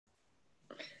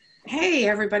Hey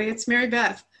everybody, it's Mary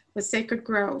Beth with Sacred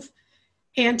Grove.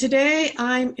 And today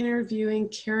I'm interviewing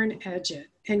Karen Edgett.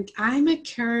 And I met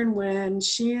Karen when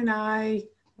she and I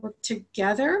worked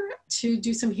together to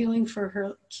do some healing for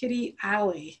her kitty,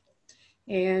 Allie.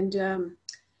 And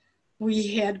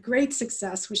we had great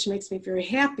success, which makes me very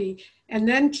happy. And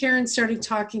then Karen started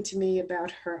talking to me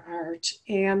about her art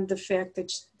and the fact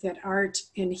that art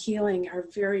and healing are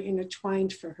very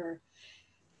intertwined for her.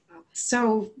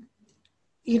 So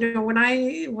when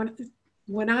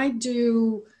I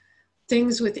do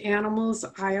things with animals,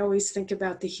 I always think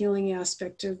about the healing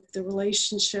aspect of the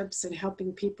relationships and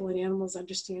helping people and animals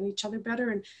understand each other better.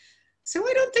 And so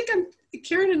I don't think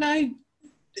Karen and I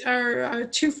are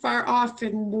too far off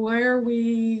in where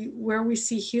we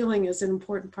see healing as an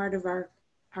important part of our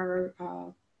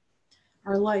our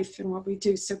life and what we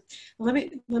do. So let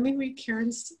me read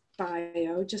Karen's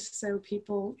bio just so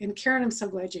people, and Karen, I'm so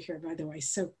glad you're here, by the way.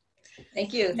 So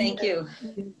Thank you. Thank you.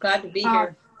 Glad to be uh,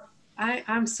 here.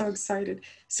 I'm so excited.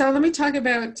 So let's talk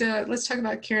about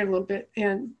Karen a little bit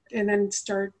and then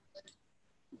start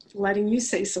letting you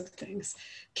say some things.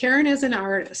 Karen is an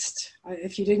artist.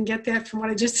 If you didn't get that from what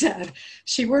I just said,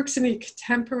 she works in the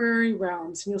contemporary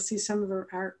realms, and you'll see some of her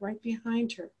art right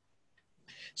behind her.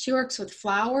 She works with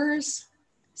flowers,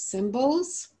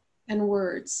 symbols, and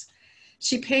words.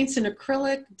 She paints in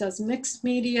acrylic, does mixed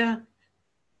media.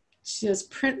 She does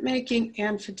printmaking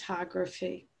and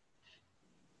photography.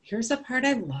 Here's the part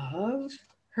I love.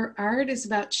 Her art is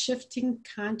about shifting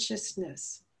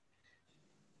consciousness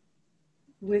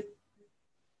with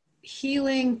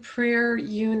healing, prayer,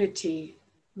 unity,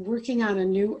 working on a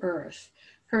new earth.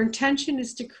 Her intention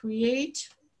is to create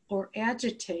or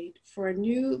agitate for a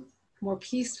new, more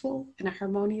peaceful and a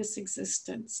harmonious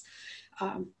existence.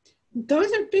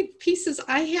 Those are big pieces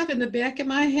I have in the back of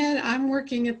my head. I'm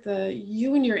working at the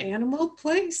You and Your Animal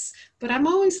place, but I'm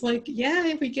always like, yeah,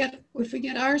 if we get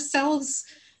ourselves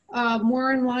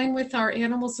more in line with our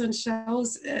animals and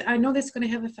shells, I know that's going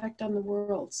to have effect on the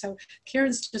world. So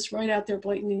Karen's just right out there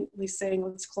blatantly saying,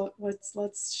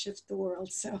 let's shift the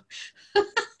world. So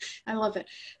I love it.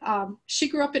 She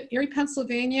grew up in Erie,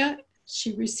 Pennsylvania.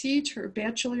 She received her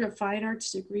Bachelor of Fine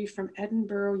Arts degree from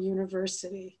Edinburgh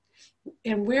University.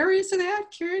 And where is it at,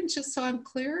 Karen, just so I'm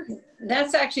clear?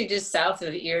 That's actually just south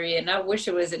of Erie, and I wish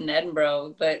it was in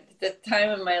Edinburgh, but at the time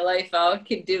of my life, all I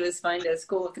could do is find a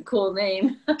school with a cool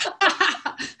name.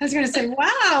 I was going to say,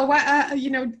 wow,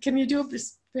 can you do a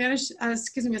a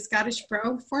Scottish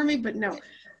brogue for me? But no.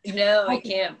 No, I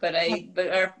can't, but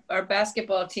our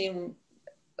basketball team,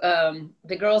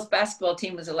 the girls' basketball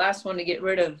team was the last one to get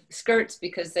rid of skirts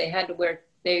because they had to wear,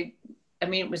 it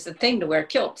was the thing to wear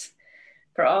kilts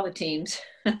for all the teams.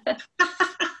 That's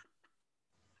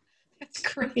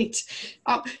great.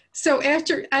 So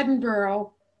after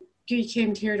Edinburgh, you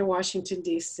came here to Washington,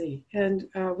 D.C. And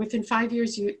within 5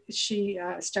 years, she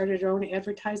started her own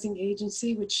advertising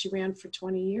agency, which she ran for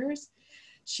 20 years.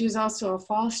 She was also a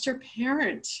foster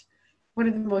parent, one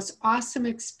of the most awesome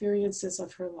experiences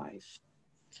of her life.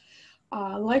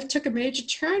 Life took a major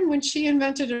turn when she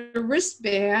invented a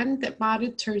wristband that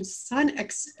monitored sun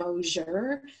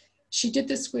exposure. She did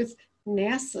this with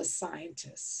NASA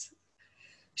scientists.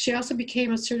 She also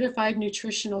became a certified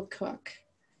nutritional cook.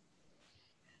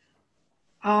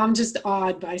 I'm just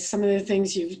awed by some of the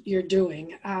things you're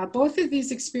doing. Both of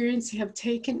these experiences have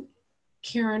taken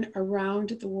Karen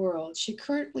around the world. She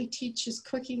currently teaches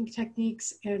cooking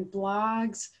techniques and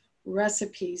blogs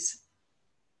recipes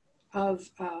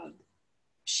that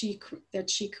she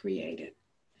created.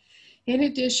 In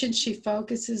addition, she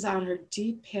focuses on her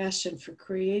deep passion for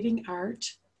creating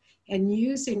art and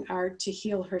using art to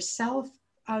heal herself,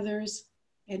 others,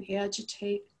 and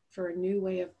agitate for a new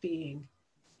way of being.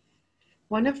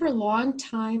 One of her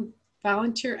longtime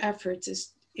volunteer efforts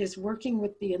is working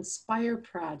with the Inspire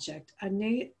Project, a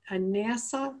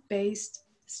NASA-based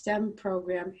STEM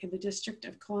program in the District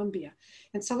of Columbia.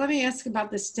 And so let me ask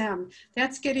about the STEM.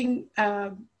 That's getting,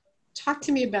 talk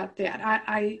to me about that.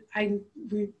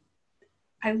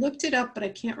 I looked it up, but I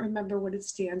can't remember what it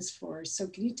stands for. So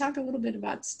can you talk a little bit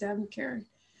about STEM, Karen?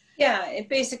 Yeah, it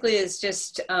basically is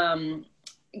just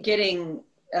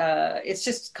it's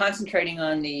just concentrating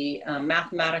on the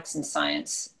mathematics and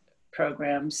science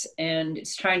programs, and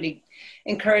it's trying to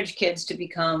encourage kids to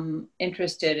become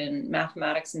interested in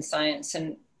mathematics and science.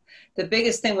 And the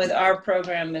biggest thing with our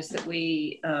program is that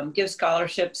we give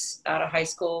scholarships out of high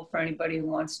school for anybody who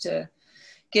wants to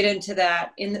get into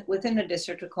that within the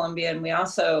District of Columbia. And we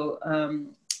also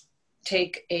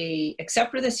except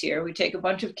for this year, we take a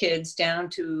bunch of kids down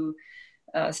to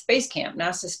space camp,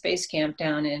 NASA space camp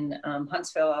down in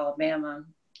Huntsville, Alabama.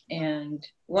 And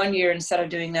one year, instead of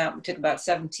doing that, we took about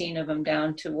 17 of them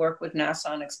down to work with NASA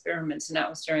on experiments, and that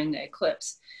was during the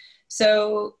eclipse.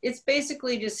 So it's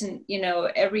basically just,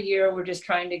 every year we're just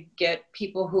trying to get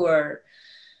people who are,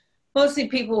 mostly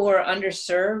people who are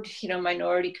underserved,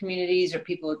 minority communities, or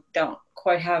people who don't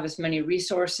quite have as many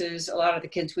resources. A lot of the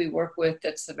kids we work with,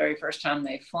 that's the very first time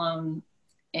they've flown.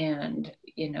 And,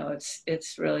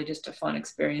 it's really just a fun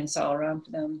experience all around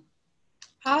for them.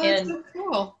 Oh, that's so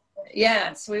cool.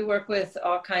 Yeah, so we work with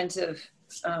all kinds of,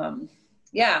 and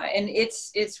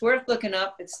it's worth looking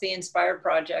up. It's the Inspire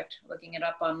Project, looking it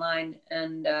up online,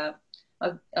 and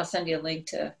I'll send you a link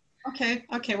to. Okay,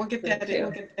 we'll get that in.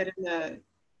 We'll get that in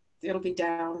it'll be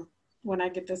down when I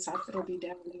get this up. It'll be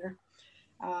down there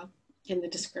in the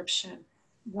description.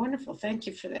 Wonderful, thank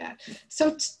you for that.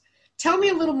 So tell me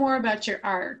a little more about your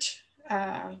art,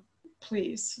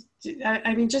 please.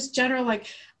 I mean, just general, like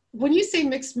when you say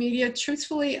mixed media,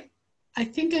 truthfully, I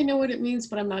think I know what it means,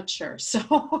 but I'm not sure.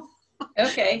 So.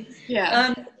 Okay.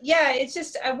 Yeah. It's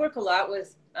just, I work a lot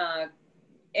with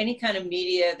any kind of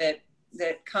media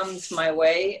that comes my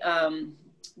way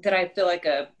that I feel like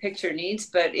a picture needs,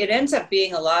 but it ends up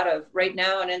being right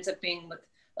now it ends up being with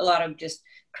a lot of just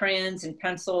crayons and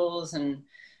pencils and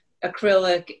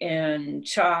acrylic and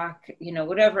chalk,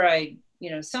 whatever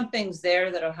something's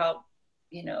there that'll help,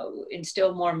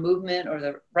 instill more movement or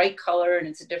the right color, and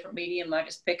it's a different medium. I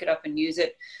just pick it up and use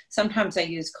it. Sometimes I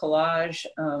use collage.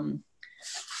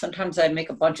 Sometimes I make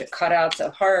a bunch of cutouts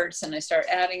of hearts and I start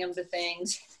adding them to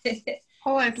things.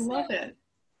 Oh, I'd love it.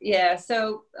 Yeah.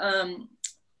 So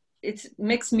it's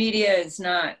mixed media is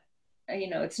not,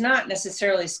 it's not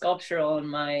necessarily sculptural in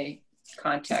my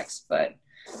context, but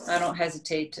I don't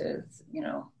hesitate to,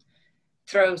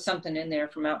 throw something in there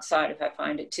from outside if I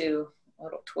find it too. A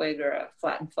little twig or a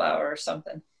flattened flower or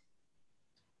something.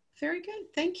 Very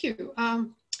good, thank you.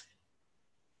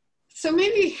 So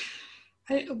maybe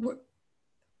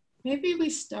we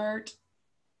start.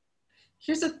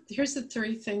 Here's the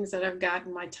three things that I've got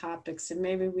in my topics, and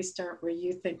maybe we start where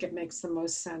you think it makes the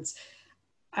most sense.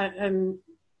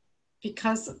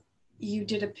 Because you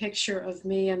did a picture of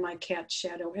me and my cat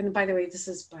Shadow, and by the way, this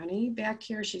is Bunny back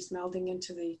here. She's melding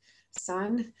into the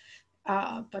sun.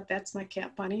 But that's my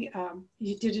cat Bunny.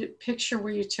 You did a picture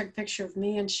where you took a picture of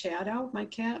me and Shadow, my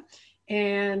cat,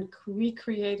 and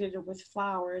recreated it with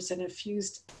flowers and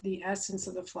infused the essence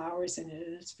of the flowers in it,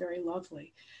 and it's very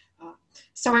lovely.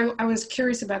 So I was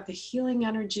curious about the healing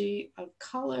energy of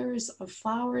colors, of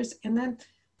flowers, and then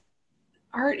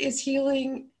art is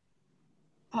healing.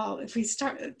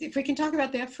 If we can talk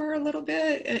about that for a little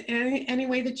bit, any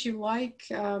way that you like.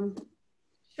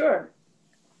 Sure.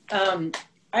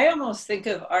 I almost think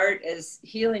of art as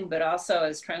healing, but also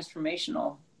as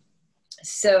transformational.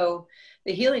 So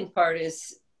the healing part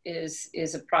is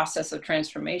a process of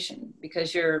transformation,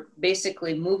 because you're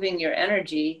basically moving your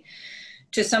energy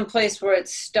to some place where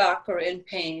it's stuck or in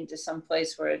pain, to some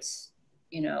place where it's,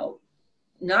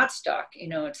 not stuck,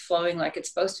 it's flowing like it's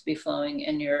supposed to be flowing,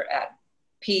 and you're at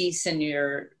peace and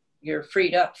you're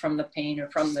freed up from the pain or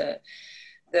from the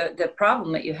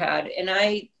problem that you had. And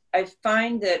I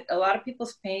find that a lot of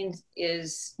people's pain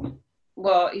is,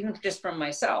 well, even just from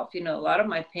myself, a lot of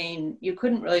my pain, you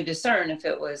couldn't really discern if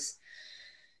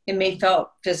it may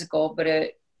felt physical, but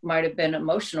it might have been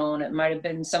emotional, and it might have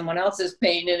been someone else's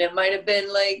pain. And it might have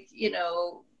been like,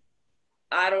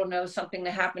 I don't know, something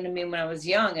that happened to me when I was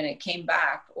young and it came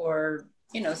back. Or,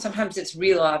 sometimes it's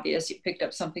real obvious. You picked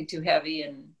up something too heavy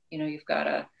and, you've got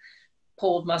a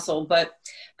pulled muscle. But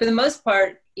for the most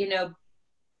part,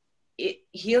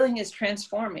 healing is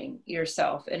transforming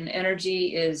yourself, and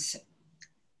energy is,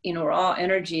 we're all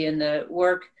energy. And the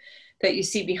work that you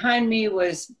see behind me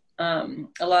was a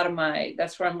lot of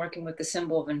that's where I'm working with the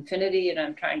symbol of infinity, and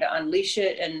I'm trying to unleash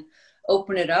it and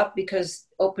open it up, because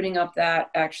opening up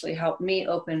that actually helped me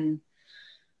open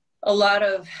a lot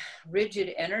of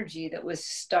rigid energy that was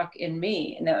stuck in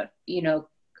me. And that,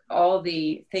 all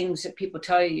the things that people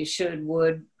tell you should,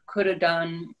 would, could have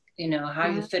done, how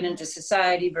you fit into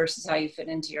society versus how you fit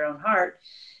into your own heart.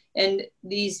 And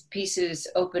these pieces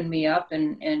opened me up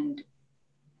and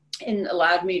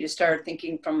allowed me to start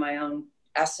thinking from my own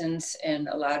essence, and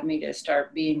allowed me to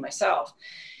start being myself.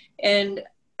 And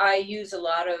I use a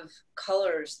lot of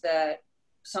colors that,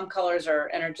 some colors are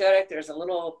energetic. There's a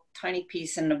little tiny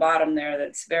piece in the bottom there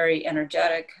that's very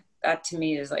energetic. That to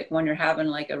me is like when you're having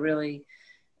like a really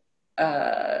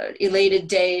elated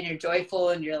day and you're joyful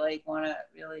and you're like want to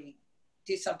really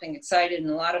do something excited. And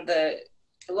a lot of the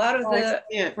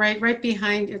right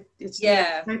behind it. It's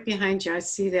right behind you. I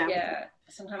see that. Yeah.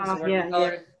 Sometimes the word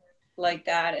color. like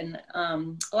that. And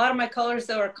a lot of my colors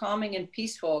though are calming and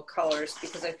peaceful colors,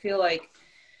 because I feel like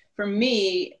for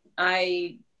me,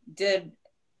 I did,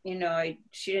 you know,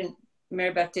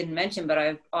 Mary Beth didn't mention, but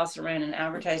I also ran an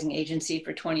advertising agency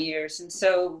for 20 years. And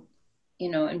so, you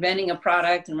know, inventing a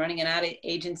product and running an ad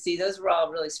agency, those were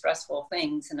all really stressful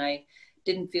things. And I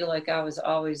didn't feel like I was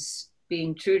always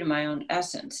being true to my own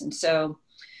essence. And so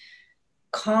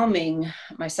calming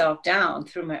myself down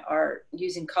through my art,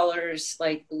 using colors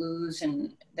like blues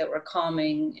and that were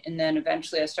calming. And then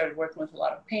eventually I started working with a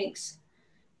lot of pinks,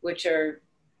 which are,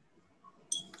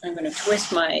 I'm going to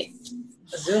twist my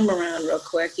zoom around real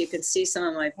quick. You can see some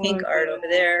of my pink art over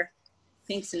there,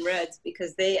 pinks and reds,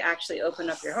 because they actually open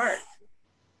up your heart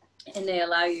and they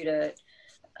allow you to,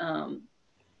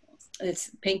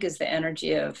 pink is the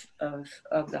energy of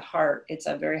the heart. It's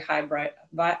a very high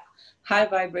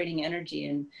vibrating energy.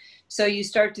 And so you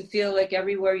start to feel like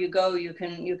everywhere you go, you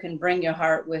can bring your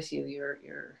heart with you,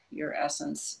 your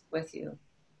essence with you.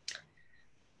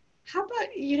 How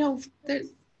about, you know,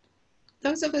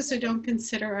 those of us who don't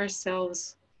consider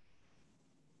ourselves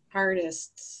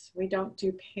artists, we don't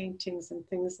do paintings and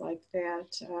things like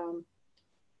that.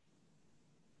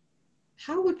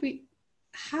 How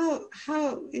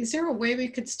is there a way we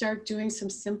could start doing some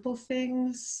simple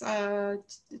things to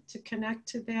connect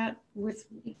to that with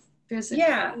physically?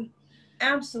 Yeah,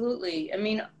 absolutely. I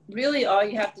mean, really all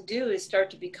you have to do is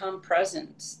start to become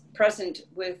present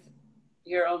with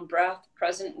your own breath,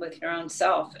 present with your own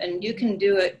self. And you can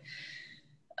do it.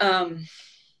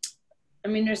 I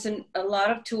mean, there's a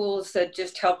lot of tools that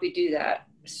just help you do that.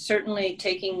 Certainly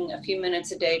taking a few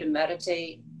minutes a day to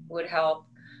meditate would help.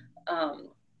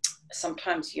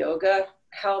 Sometimes yoga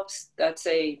helps. It's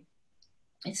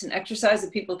an exercise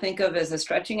that people think of as a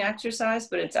stretching exercise,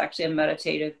 but it's actually a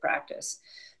meditative practice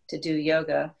to do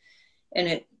yoga.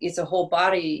 And it's a whole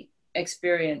body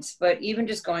experience. But even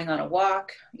just going on a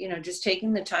walk, you know, just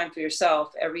taking the time for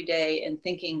yourself every day and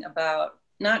thinking about,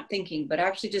 not thinking, but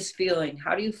actually just feeling,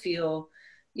 how do you feel,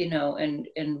 you know, and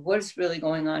what's really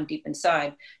going on deep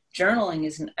inside. Journaling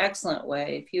is an excellent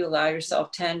way. If you allow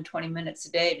yourself 10, 20 minutes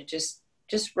a day to just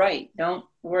write, don't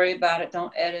worry about it.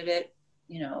 Don't edit it,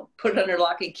 you know, put it under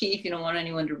lock and key if you don't want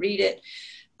anyone to read it,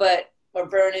 or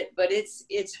burn it. But it's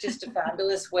just a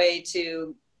fabulous way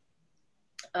to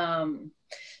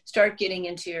start getting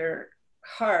into your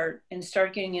heart and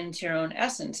start getting into your own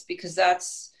essence, because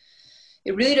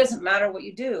it really doesn't matter what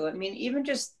you do. I mean, even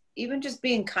just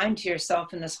being kind to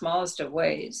yourself in the smallest of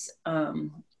ways,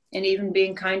 and even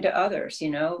being kind to others, you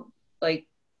know, like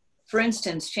for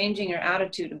instance, changing your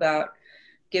attitude about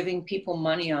giving people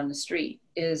money on the street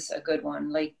is a good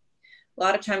one. Like a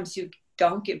lot of times you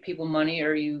don't give people money,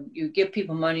 or you give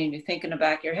people money and you think in the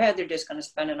back of your head, they're just going to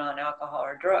spend it on alcohol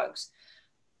or drugs.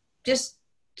 Just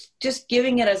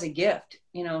giving it as a gift,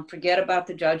 you know, forget about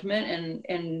the judgment.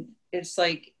 And it's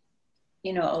like,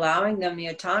 you know, allowing them the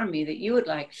autonomy that you would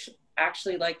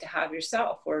actually like to have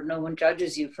yourself, where no one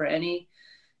judges you for any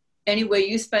way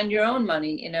you spend your own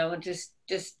money, you know, and just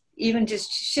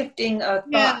shifting a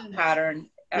thought pattern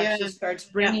actually starts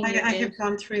bringing you in. I have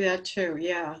gone through that too.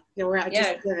 Yeah. You know, where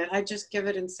I just give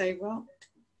it and say, well,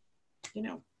 you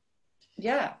know,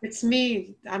 yeah, it's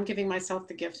me. I'm giving myself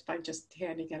the gift by just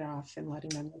handing it off and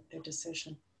letting them make their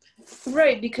decision.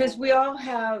 Right. Because we all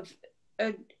have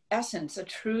an essence, a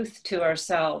truth to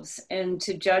ourselves, and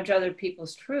to judge other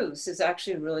people's truths is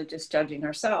actually really just judging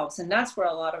ourselves. And that's where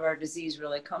a lot of our disease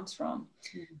really comes from.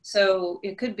 Mm-hmm. So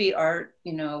it could be art,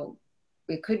 you know,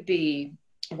 it could be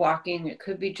walking, it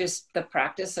could be just the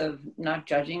practice of not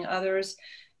judging others,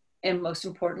 and most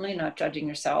importantly, not judging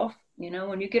yourself. You know,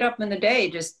 when you get up in the day,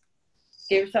 just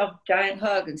give yourself a giant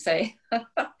hug and say,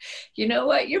 you know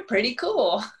what, you're pretty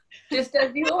cool, just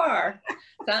as you are.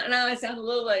 Now I sound a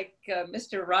little like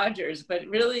Mr. Rogers, but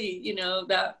really, you know,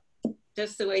 that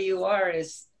just the way you are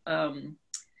is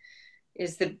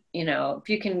the, you know, if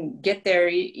you can get there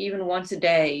even once a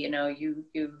day, you know,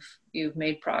 you've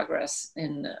made progress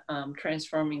in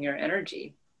transforming your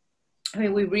energy. I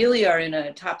mean, we really are in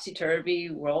a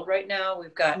topsy-turvy world right now.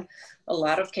 We've got a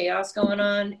lot of chaos going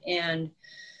on, and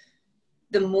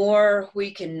the more we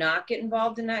can not get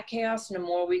involved in that chaos, and the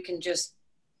more we can just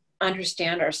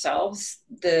understand ourselves,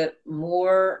 the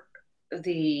more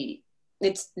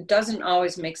it doesn't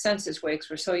always make sense this way because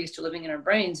we're so used to living in our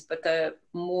brains, but the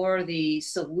more the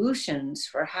solutions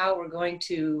for how we're going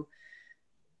to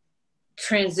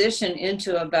transition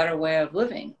into a better way of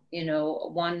living, you know,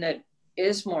 one that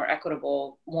is more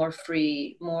equitable, more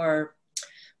free, more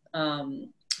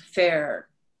fair,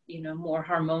 you know, more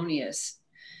harmonious.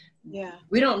 Yeah.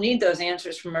 we don't need those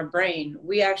answers from our brain.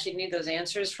 We actually need those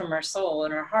answers from our soul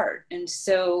and our heart. And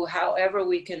so however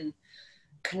we can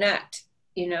connect,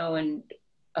 you know, and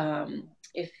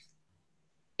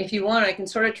if you want, I can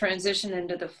sort of transition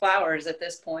into the flowers at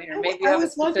this point, or maybe you I have a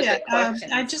would love that. specific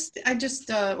question.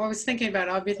 I was thinking about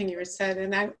everything you said,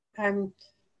 and I'm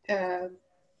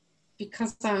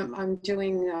because I'm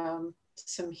doing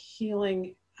some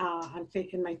healing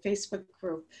in my Facebook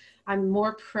group. I'm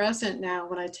more present now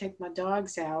when I take my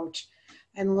dogs out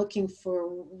and looking for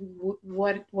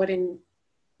what in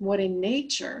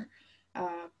nature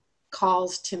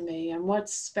calls to me and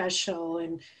what's special,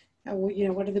 and you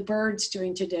know, what are the birds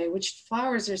doing today, which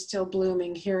flowers are still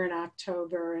blooming here in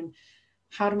October, and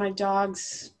how are my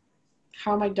dogs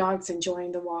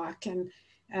enjoying the walk, and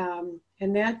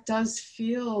that does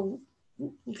feel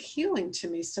healing to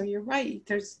me. So you're right,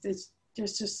 there's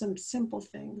just some simple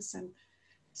things. And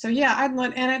so yeah, I'd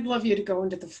love you to go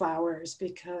into the flowers,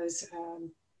 because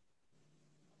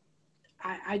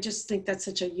I just think that's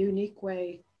such a unique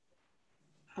way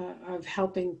of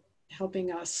helping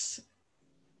us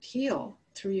heal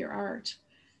through your art.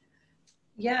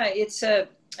 Yeah,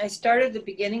 I started the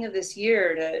beginning of this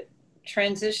year to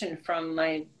transition from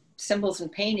my symbols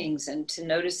and paintings and to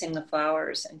noticing the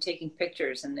flowers and taking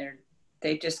pictures, and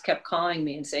they just kept calling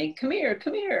me and saying, come here,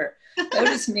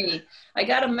 notice me. I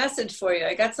got a message for you.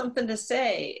 I got something to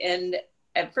say. And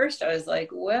at first I was like,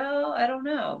 well, I don't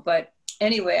know. But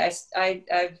anyway,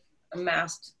 I've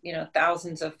amassed, you know,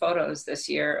 thousands of photos this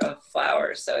year of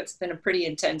flowers. So it's been a pretty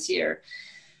intense year.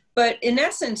 But in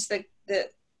essence, the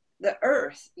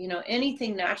earth, you know,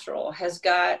 anything natural has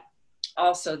got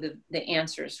also the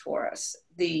answers for us,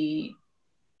 the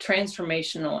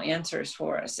transformational answers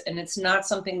for us. And it's not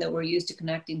something that we're used to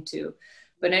connecting to.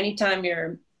 But anytime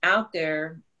you're out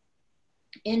there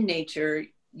in nature,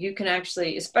 you can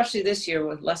actually, especially this year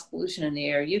with less pollution in the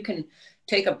air, you can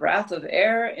take a breath of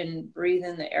air and breathe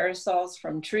in the aerosols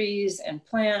from trees and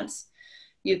plants.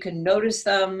 You can notice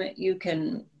them. You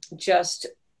can just,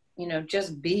 you know,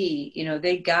 just be, you know,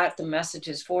 they got the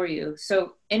messages for you.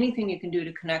 So anything you can do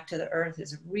to connect to the earth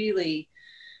is really,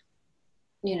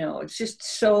 you know, it's just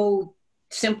so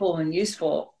simple and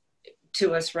useful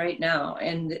to us right now.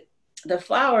 And the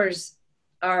flowers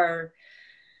are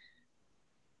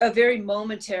a very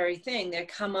momentary thing. They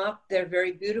come up, they're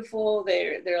very beautiful.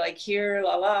 They're like here,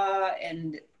 la la,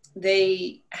 and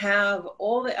they have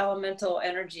all the elemental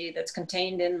energy that's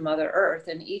contained in Mother Earth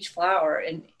in each flower,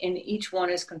 and each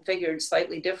one is configured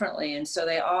slightly differently. And so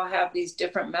they all have these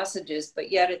different messages,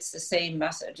 but yet it's the same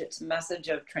message. It's a message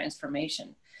of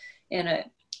transformation. And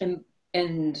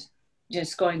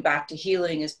just going back to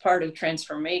healing is part of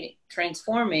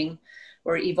transforming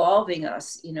or evolving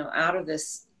us, you know, out of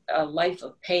this life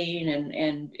of pain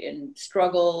and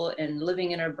struggle and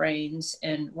living in our brains,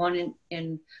 and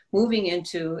moving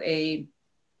into a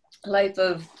life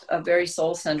of a very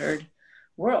soul-centered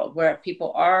world where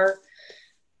people are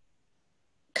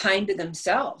kind to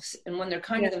themselves. And when they're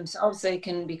kind to themselves, they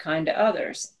can be kind to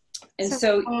others. And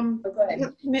so go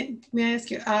ahead. May I ask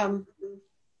you,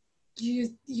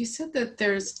 you said that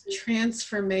there's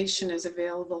transformation is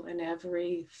available in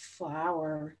every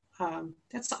flower.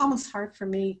 That's almost hard for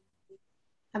me.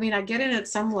 I mean, I get it at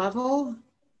some level.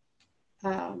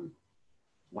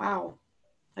 Wow.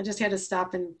 I just had to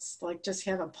stop and like just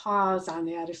have a pause on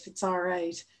that, if it's all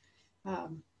right.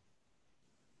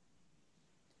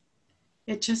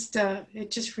 It just,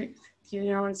 you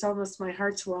know, it's almost my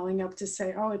heart's welling up to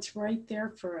say, oh, it's right there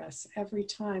for us every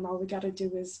time. All we got to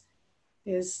do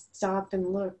is stop and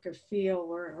look or feel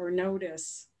or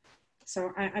notice.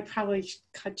 So I probably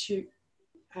cut you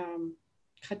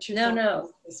No.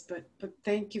 But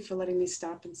thank you for letting me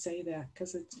stop and say that,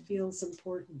 because it feels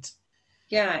important.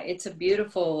 Yeah, it's a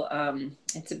beautiful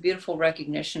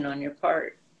recognition on your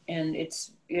part, and it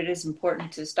is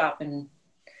important to stop and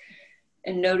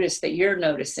notice that you're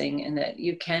noticing, and that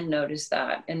you can notice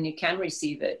that, and you can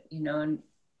receive it, you know. And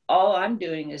all I'm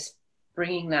doing is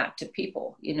bringing that to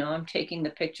people, you know. I'm taking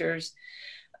the pictures.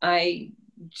 I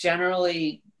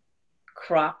generally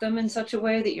crop them in such a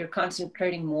way that you're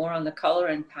concentrating more on the color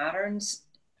and patterns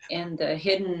and the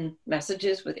hidden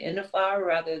messages within a flower,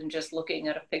 rather than just looking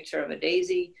at a picture of a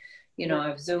daisy. You know,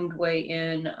 I've zoomed way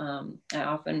in. I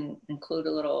often include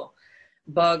a little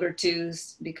bug or two,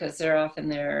 because they're often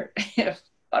there,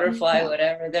 butterfly,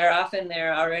 whatever, they're often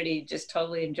there already just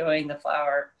totally enjoying the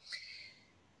flower.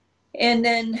 And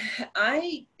then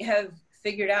I have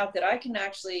figured out that I can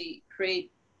actually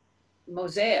create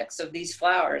mosaics of these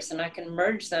flowers, and I can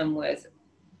merge them with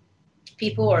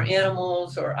people or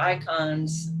animals or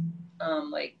icons,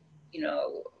 like, you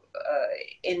know,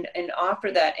 and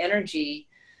offer that energy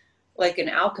like an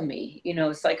alchemy. You know,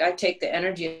 it's like I take the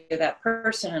energy of that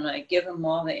person and I give them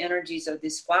all the energies of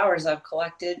these flowers I've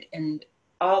collected, and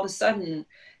all of a sudden,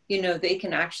 you know, they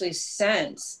can actually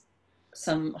sense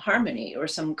some harmony or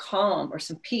some calm or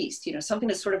some peace, you know, something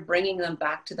that's sort of bringing them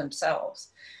back to themselves.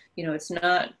 You know, it's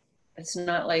not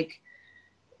like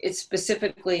it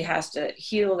specifically has to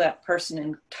heal that person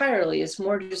entirely. It's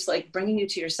more just like bringing you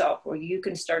to yourself, where you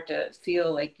can start to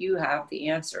feel like you have the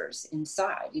answers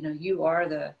inside. You know, you are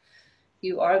the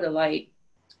light.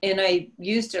 And I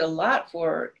used it a lot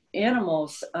for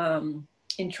animals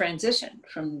in transition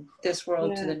from this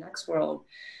world to the next world,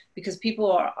 because people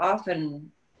are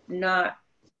often not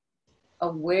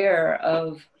aware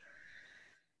of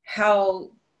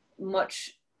how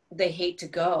much they hate to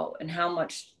go, and how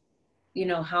much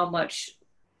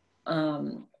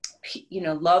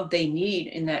love they need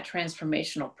in that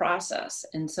transformational process.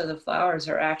 And so the flowers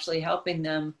are actually helping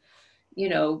them, you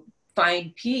know,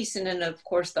 find peace. And then of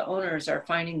course the owners are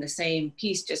finding the same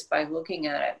peace just by looking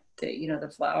at it. The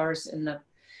flowers and the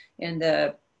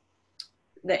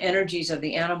energies of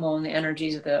the animal and the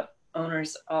energies of the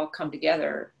owners all come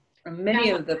together. Many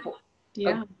of the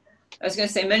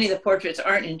portraits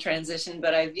aren't in transition,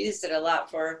 but I've used it a lot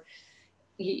for,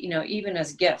 you know, even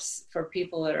as gifts for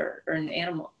people that are in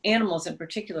animals in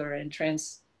particular in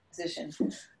transition.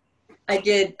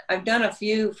 I've done a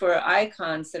few for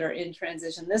icons that are in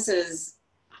transition. This is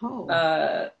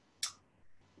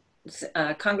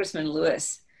Congressman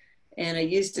Lewis. And I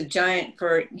used a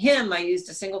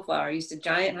single flower. I used a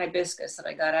giant hibiscus that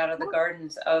I got out of the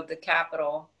gardens of the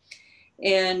Capitol.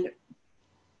 And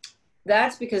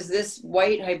that's because this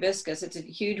white hibiscus, it's a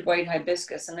huge white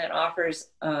hibiscus, and it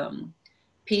offers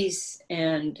peace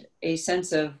and a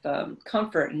sense of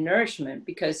comfort and nourishment,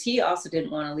 because he also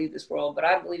didn't want to leave this world, but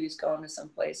I believe he's going to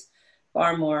someplace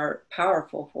far more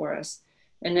powerful for us.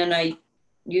 And then I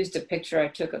used a picture I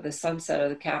took of the sunset of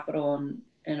the Capitol,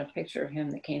 and a picture of him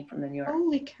that came from the New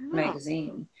York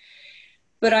magazine.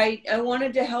 But I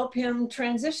wanted to help him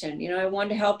transition. You know, I wanted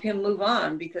to help him move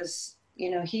on, because, you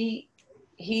know, he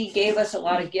gave us a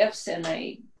lot of gifts, and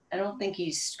I don't think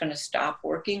he's going to stop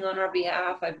working on our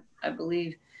behalf. I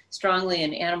believe strongly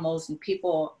in animals, and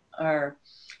people are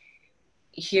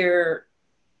here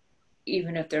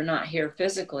even if they're not here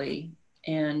physically.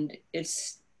 And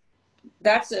that's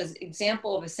an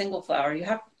example of a single flower.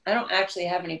 I don't actually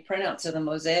have any printouts of the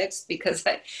mosaics, because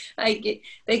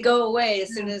they go away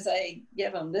as soon as I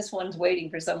give them. This one's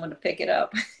waiting for someone to pick it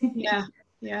up. Yeah.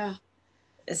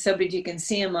 So, but you can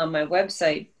see them on my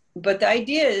website. But the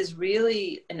idea is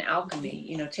really an alchemy,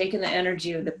 you know, taking the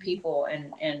energy of the people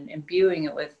and imbuing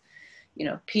it with, you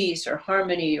know, peace or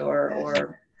harmony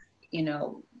or you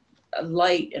know,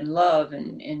 light and love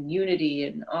and unity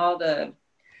and all the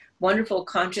wonderful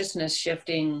consciousness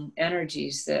shifting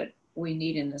energies that we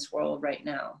need in this world right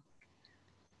now.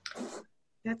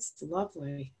 That's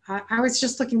lovely. I was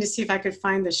just looking to see if I could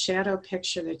find the shadow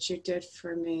picture that you did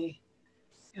for me.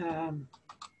 Well,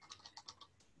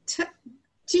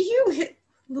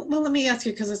 let me ask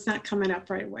you, because it's not coming up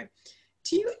right away.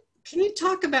 Can you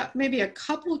talk about maybe a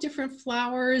couple different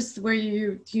flowers where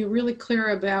you're really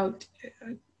clear about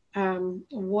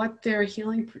what their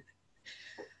healing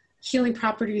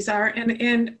properties are?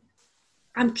 And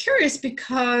I'm curious,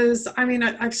 because I mean,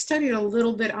 I've studied a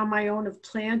little bit on my own of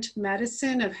plant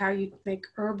medicine, of how you make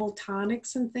herbal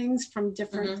tonics and things from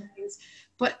different things.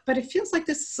 But it feels like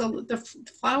the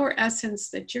flower essence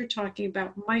that you're talking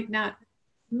about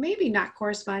maybe not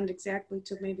correspond exactly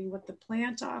to maybe what the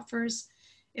plant offers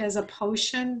as a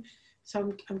potion.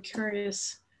 So I'm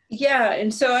curious. Yeah,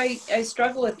 and so I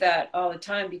struggle with that all the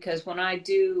time, because when I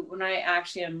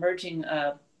actually am merging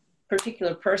a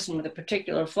particular person with a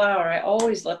particular flower, I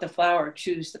always let the flower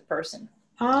choose the person.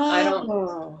 I don't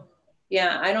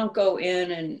go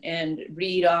in and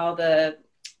read all the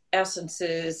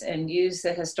essences and use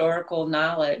the historical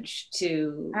knowledge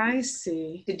to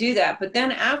do that. But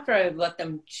then after I've let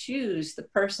them choose the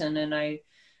person and I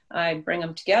bring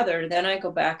them together, then I go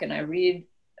back and I read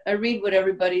what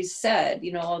everybody's said,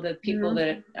 you know, all the people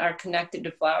that are connected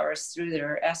to flowers through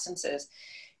their essences.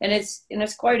 And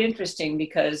it's quite interesting,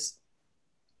 because,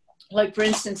 like, for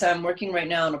instance, I'm working right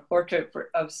now on a portrait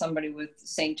of somebody with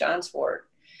St. John's wort.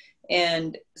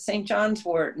 And St. John's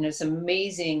wort is this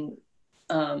amazing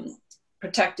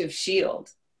protective shield.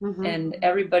 And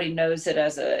everybody knows it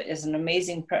as an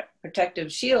amazing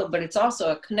protective shield, but it's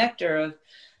also a connector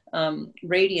of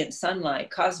radiant sunlight,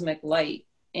 cosmic light.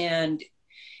 And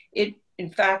it, in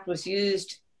fact, was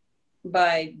used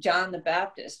by John the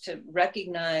Baptist to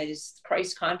recognize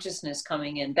Christ consciousness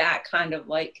coming in. That kind of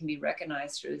light can be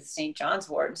recognized through the St. John's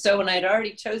wort. So when I'd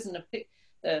already chosen to pick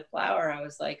the flower, I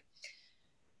was like,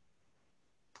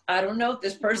 I don't know if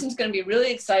this person's going to be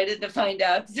really excited to find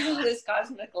out how this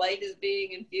cosmic light is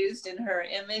being infused in her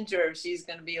image, or if she's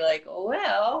going to be like, oh,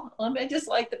 well, I just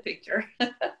like the picture.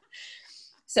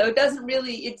 So it doesn't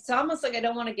really, it's almost like I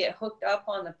don't want to get hooked up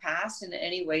on the past in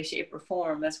any way, shape, or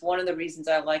form. That's one of the reasons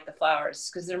I like the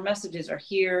flowers, because their messages are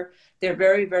here. They're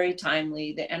very, very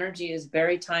timely. The energy is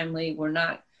very timely. We're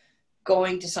not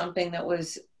going to something that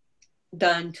was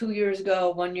done 2 years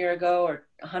ago, 1 year ago, or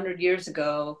 100 years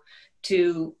ago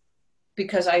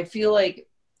because I feel like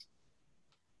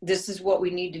this is what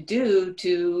we need to do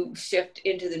to shift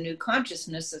into the new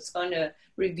consciousness that's going to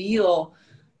reveal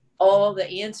all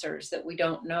the answers that we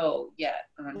don't know yet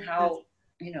on how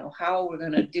we're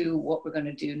going to do what we're going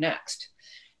to do next.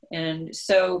 And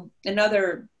so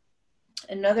another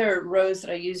rose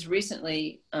that I used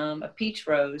recently, a peach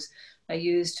rose, I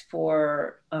used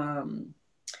for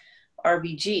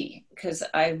RBG, because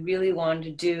I really wanted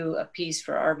to do a piece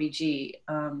for RBG.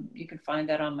 You can find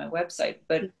that on my website,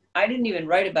 but I didn't even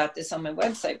write about this on my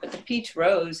website, but the peach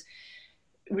rose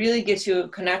really gets you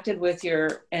connected with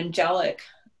your angelic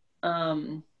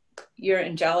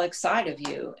side of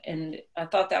you. And I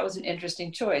thought that was an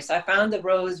interesting choice. I found the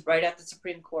rose right at the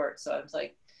Supreme Court. So I was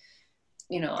like,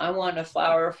 I want a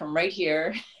flower from right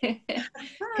here,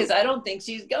 because I don't think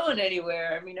she's going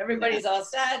anywhere. I mean, everybody's all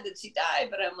sad that she died,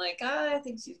 but I'm like, I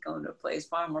think she's going to a place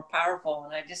far more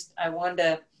powerful. And I wanted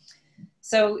to,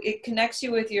 so it connects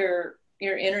you with your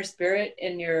inner spirit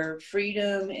and your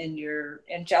freedom and your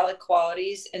angelic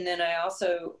qualities. And then I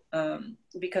also,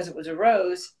 because it was a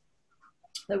rose,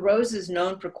 the rose is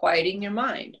known for quieting your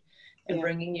mind and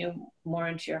bringing you more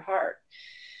into your heart.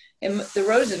 And the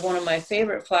rose is one of my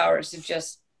favorite flowers to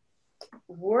just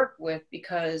work with,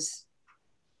 because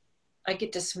I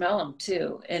get to smell them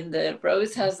too. And the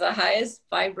rose has the highest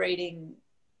vibrating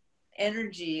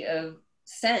energy of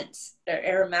scents or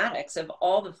aromatics of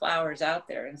all the flowers out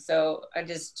there. And so I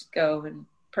just go and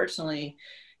personally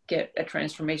get a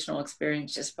transformational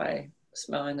experience just by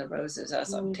smelling the roses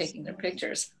as I'm taking their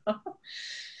pictures.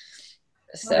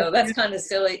 So that's kind of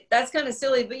silly. But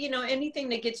anything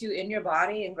that gets you in your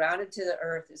body and grounded to the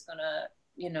earth is gonna,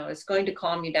 it's going to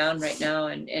calm you down right now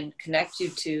and connect you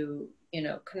to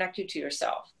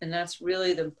yourself. And that's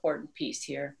really the important piece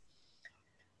here.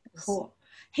 Cool.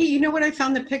 Hey, you know what? I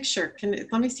found the picture.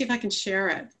 Let me see if I can share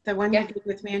it. The one you did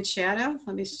with Man Shadow.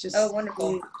 Let me just. Oh,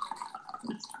 wonderful.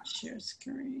 Share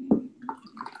screen.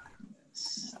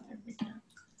 There we go.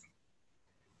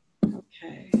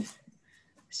 Okay.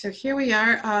 So here we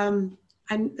are.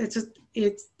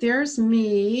 There's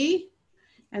me,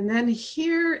 and then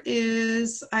here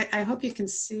is. I hope you can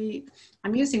see.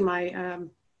 I'm using my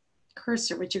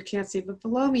cursor, which you can't see, but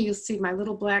below me you'll see my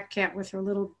little black cat with her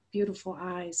little beautiful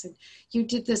eyes. And you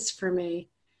did this for me,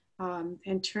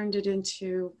 and turned it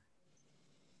into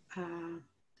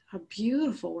a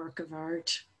beautiful work of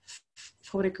art,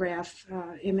 photograph,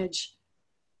 image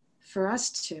for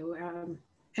us to.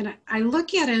 And I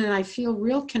look at it and I feel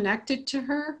real connected to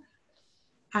her.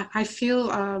 I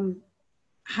feel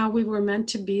how we were meant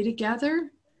to be together.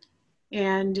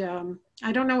 And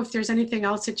I don't know if there's anything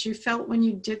else that you felt when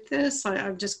you did this.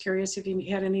 I'm just curious if you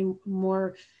had any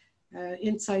more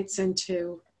insights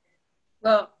into.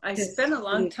 Well, I spent a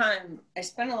long time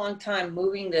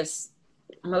moving this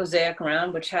mosaic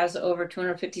around, which has over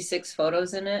 256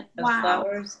 photos in it of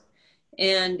flowers.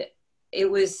 And it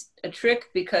was a trick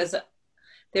because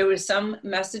there was some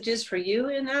messages for you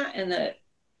in that, and the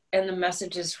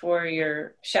messages for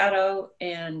your shadow,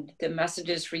 and the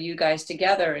messages for you guys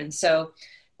together. And so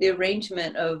the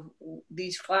arrangement of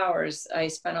these flowers, I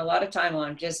spent a lot of time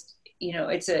on. Just,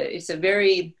 it's a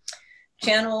very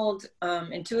channeled,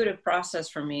 intuitive process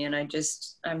for me. And I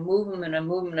move them and I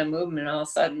move them and I move them, and all of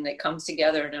a sudden it comes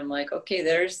together, and I'm like, okay,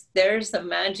 there's the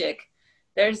magic,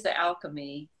 there's the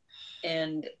alchemy.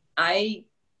 And I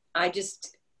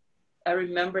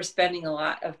remember spending a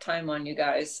lot of time on you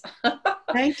guys.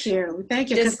 Thank you,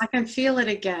 because I can feel it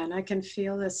again. I can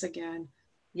feel this again.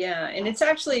 Yeah, and it's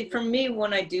actually, for me,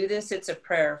 when I do this, it's a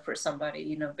prayer for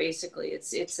somebody. Basically,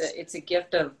 it's a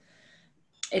gift of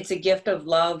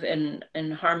love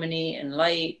and harmony and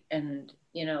light, and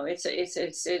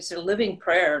it's a living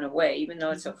prayer in a way, even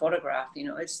though it's a photograph.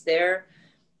 It's there,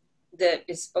 that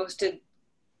is supposed to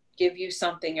give you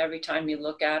something every time you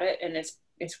look at it, and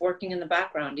it's working in the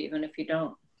background even if you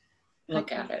don't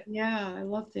look at it. Yeah, I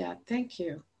love that. Thank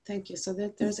you. So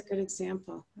there's a good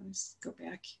example. Let's go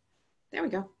back. There we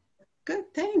go.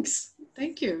 Good, thanks.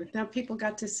 Thank you. Now people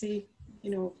got to see,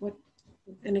 what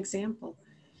an example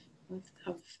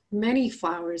of many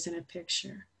flowers in a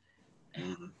picture.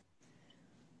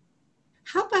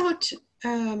 How about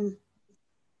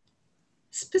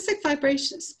specific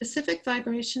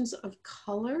vibrations of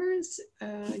colors?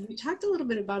 You talked a little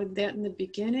bit about that in the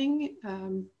beginning.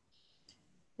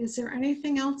 Is there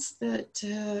anything else that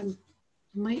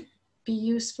might be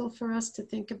useful for us to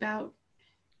think about?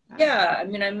 Yeah, I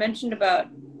mean, I mentioned about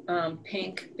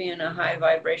pink being a high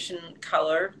vibration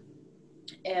color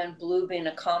and blue being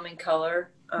a calming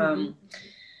color.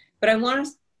 But I want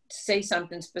to say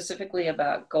something specifically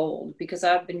about gold, because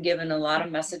I've been given a lot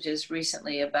of messages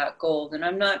recently about gold. And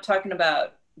I'm not talking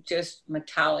about just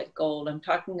metallic gold. I'm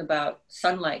talking about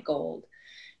sunlight gold.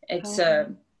 It's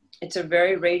a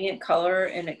very radiant color,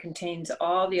 and it contains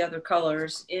all the other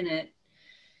colors in it.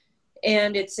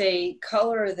 And it's a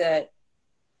color that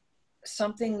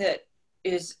something that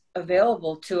is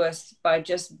available to us by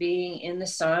just being in the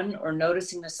sun or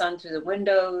noticing the sun through the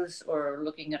windows or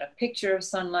looking at a picture of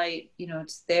sunlight.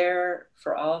 It's there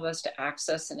for all of us to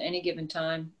access at any given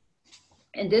time.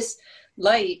 And this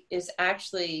light is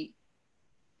actually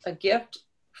a gift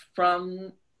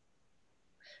from,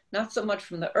 not so much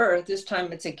from the earth, this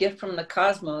time it's a gift from the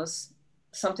cosmos,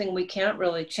 something we can't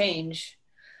really change.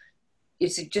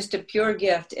 It's just a pure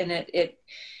gift, and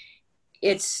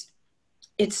it's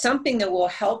something that will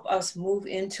help us move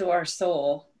into our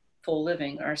soulful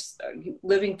living, our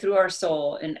living through our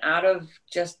soul, and out of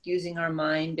just using our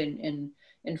mind and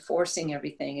enforcing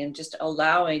everything and just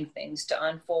allowing things to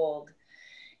unfold.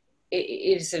 It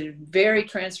is a very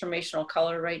transformational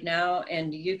color right now,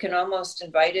 and you can almost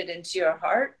invite it into your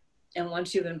heart. And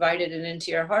once you've invited it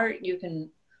into your heart, you can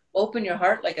open your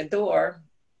heart like a door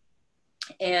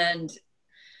and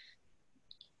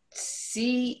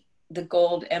see the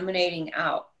gold emanating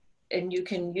out. And you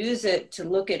can use it to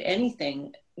look at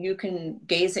anything. You can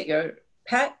gaze at your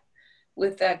pet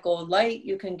with that gold light.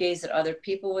 You can gaze at other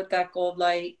people with that gold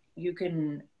light. You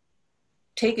can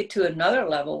take it to another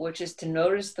level, which is to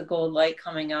notice the gold light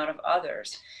coming out of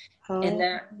others. And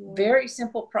that very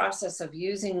simple process of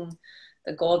using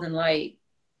the golden light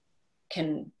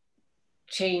can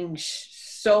change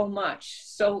so much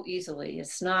so easily.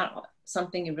 It's not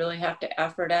something you really have to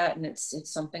effort at, and it's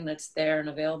something that's there and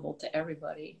available to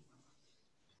everybody.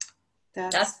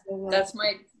 That's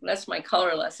my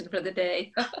color lesson for the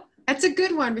day. That's a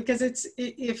good one, because it's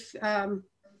if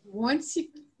once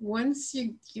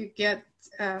you get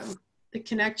the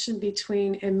connection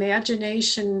between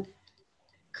imagination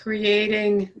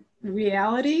creating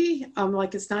reality,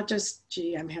 like it's not just,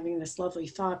 gee, I'm having this lovely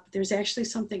thought, but there's actually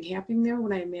something happening there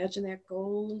when I imagine that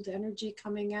gold energy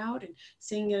coming out and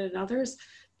seeing it in others,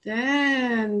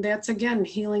 then that's again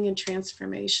healing and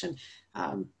transformation.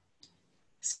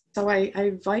 So I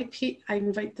invite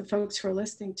the folks who are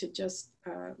listening to just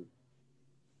how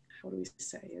do we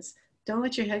say is, don't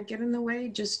let your head get in the way,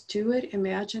 just do it,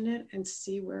 imagine it, and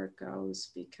see where it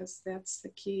goes, because that's the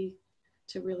key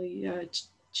to really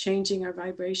changing our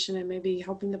vibration and maybe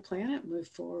helping the planet move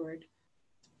forward.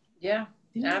 Yeah,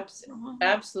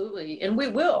 absolutely. And we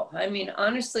will. I mean,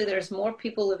 honestly, there's more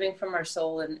people living from our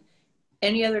soul than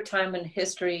any other time in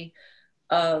history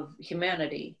of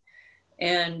humanity.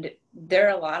 And there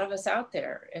are a lot of us out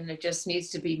there, and it just needs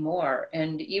to be more.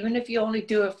 And even if you only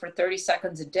do it for 30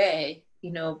 seconds a day,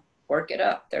 work it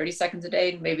up 30 seconds a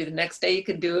day. Maybe the next day you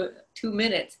could do it 2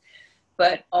 minutes.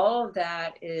 But all of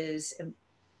that is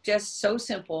just so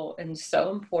simple and so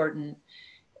important.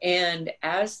 And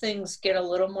as things get a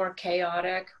little more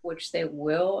chaotic, which they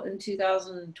will in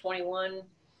 2021,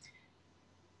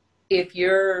 if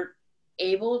you're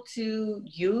able to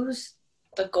use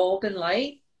the golden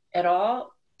light at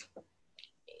all,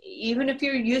 even if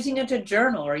you're using it to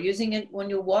journal or using it when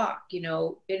you walk,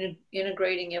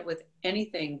 integrating it with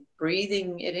anything,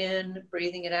 breathing it in,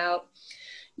 breathing it out,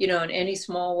 in any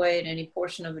small way, in any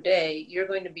portion of a day, you're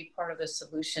going to be part of the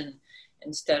solution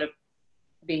instead of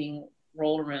being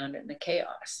rolled around in the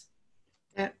chaos.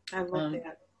 I love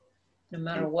that. No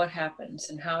matter what happens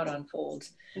and how it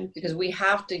unfolds, because we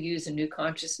have to use a new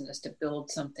consciousness to build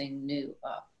something new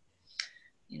up.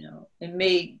 It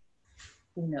may,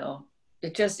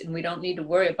 it just, and we don't need to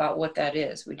worry about what that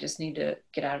is. We just need to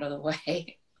get out of the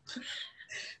way.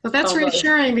 Well, that's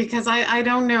reassuring, because I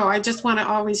don't know. I just want to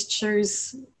always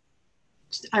choose.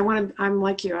 I'm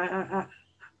like you.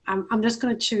 I'm just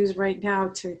going to choose right now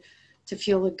to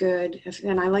feel the good.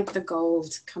 And I like the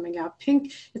gold coming out.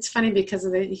 Pink, it's funny because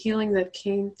of the healing that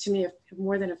came to me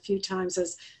more than a few times,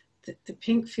 is the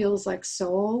pink feels like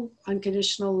soul,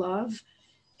 unconditional love.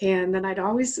 And then I'd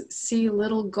always see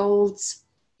little gold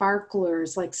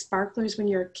sparklers, like sparklers when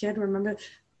you're a kid, remember,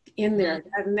 in there.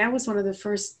 And that was one of the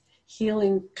first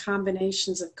healing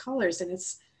combinations of colors. And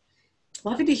it's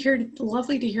lovely to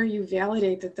hear you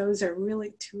validate that those are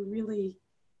really two really.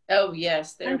 Oh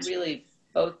yes, they're really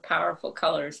both powerful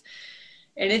colors.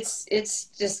 And it's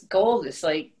just gold. It's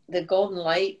like the golden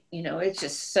light, you know, it's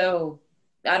just so,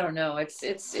 I don't know. It's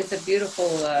a beautiful,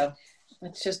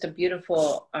 it's just a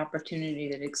beautiful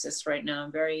opportunity that exists right now.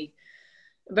 I'm very,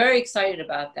 very excited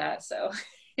about that. So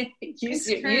use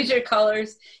your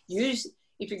colors, if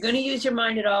you're going to use your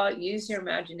mind at all, use your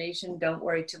imagination. Don't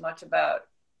worry too much about,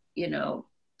 you know,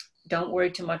 don't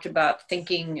worry too much about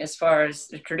thinking as far as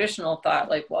the traditional thought,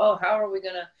 like, well, how are we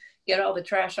going to get all the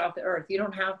trash off the earth? You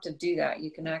don't have to do that.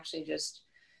 You can actually just,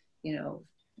 you know,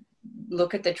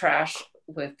 look at the trash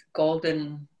with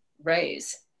golden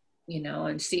rays, you know,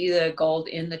 and see the gold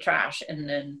in the trash. And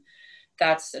then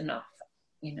that's enough,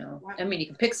 you know. Wow. I mean, you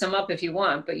can pick some up if you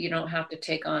want, but you don't have to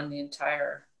take on the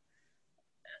entire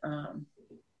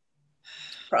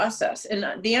process.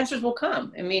 And the answers will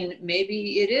come. I mean,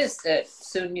 maybe it is that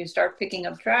soon you start picking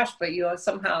up trash, but you know,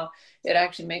 somehow it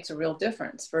actually makes a real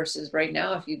difference versus right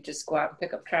now, if you just go out and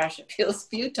pick up trash, it feels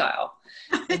futile.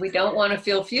 And we don't want to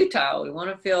feel futile. We want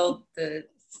to feel the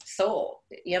soul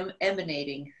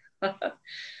emanating.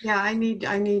 Yeah, I need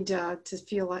to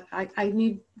feel like I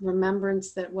need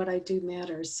remembrance that what I do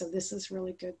matters. So this is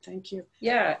really good. Thank you.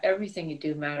 Yeah, everything you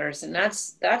do matters. And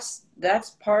that's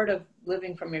part of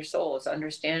living from your soul, is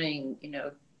understanding, you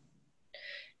know,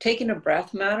 taking a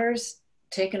breath matters.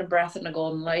 Taking a breath in the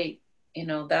golden light, you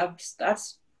know, that's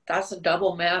a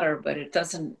double matter, but it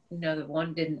doesn't, you know, the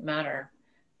one didn't matter.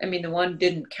 I mean, the one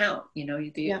didn't count, you know,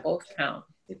 they both count.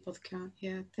 They both count.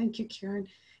 Yeah. Thank you, Karen.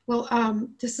 Well,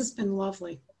 this has been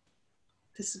lovely.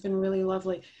 This has been really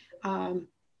lovely.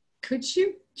 Could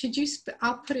you,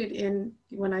 I'll put it in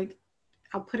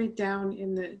I'll put it down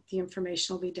in the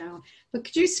information will be down, but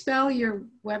could you spell your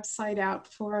website out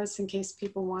for us in case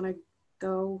people want to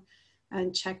go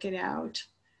and check it out?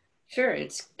 Sure.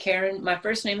 It's Karen. My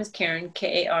first name is Karen,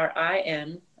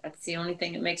 Karin. That's the only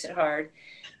thing that makes it hard.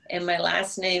 And my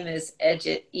last name is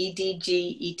Edgett,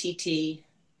 Edgett,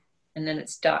 and then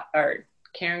it's .art.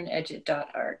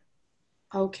 KarenEdgett.art.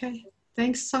 Okay.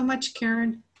 Thanks so much,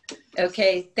 Karen.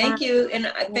 Okay. Thank you.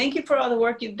 And thank you for all the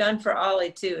work you've done for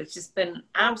Ollie too. It's just been an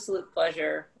absolute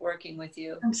pleasure working with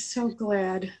you. I'm so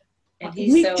glad. And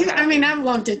he's so happy. I mean, I've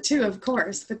loved it too, of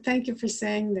course, but thank you for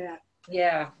saying that.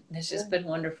 Yeah. It's just been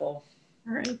wonderful.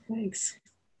 All right. Thanks.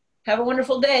 Have a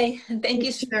wonderful day. And thank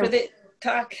you for the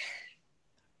talk.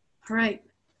 All right.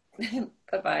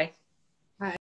 Bye-bye.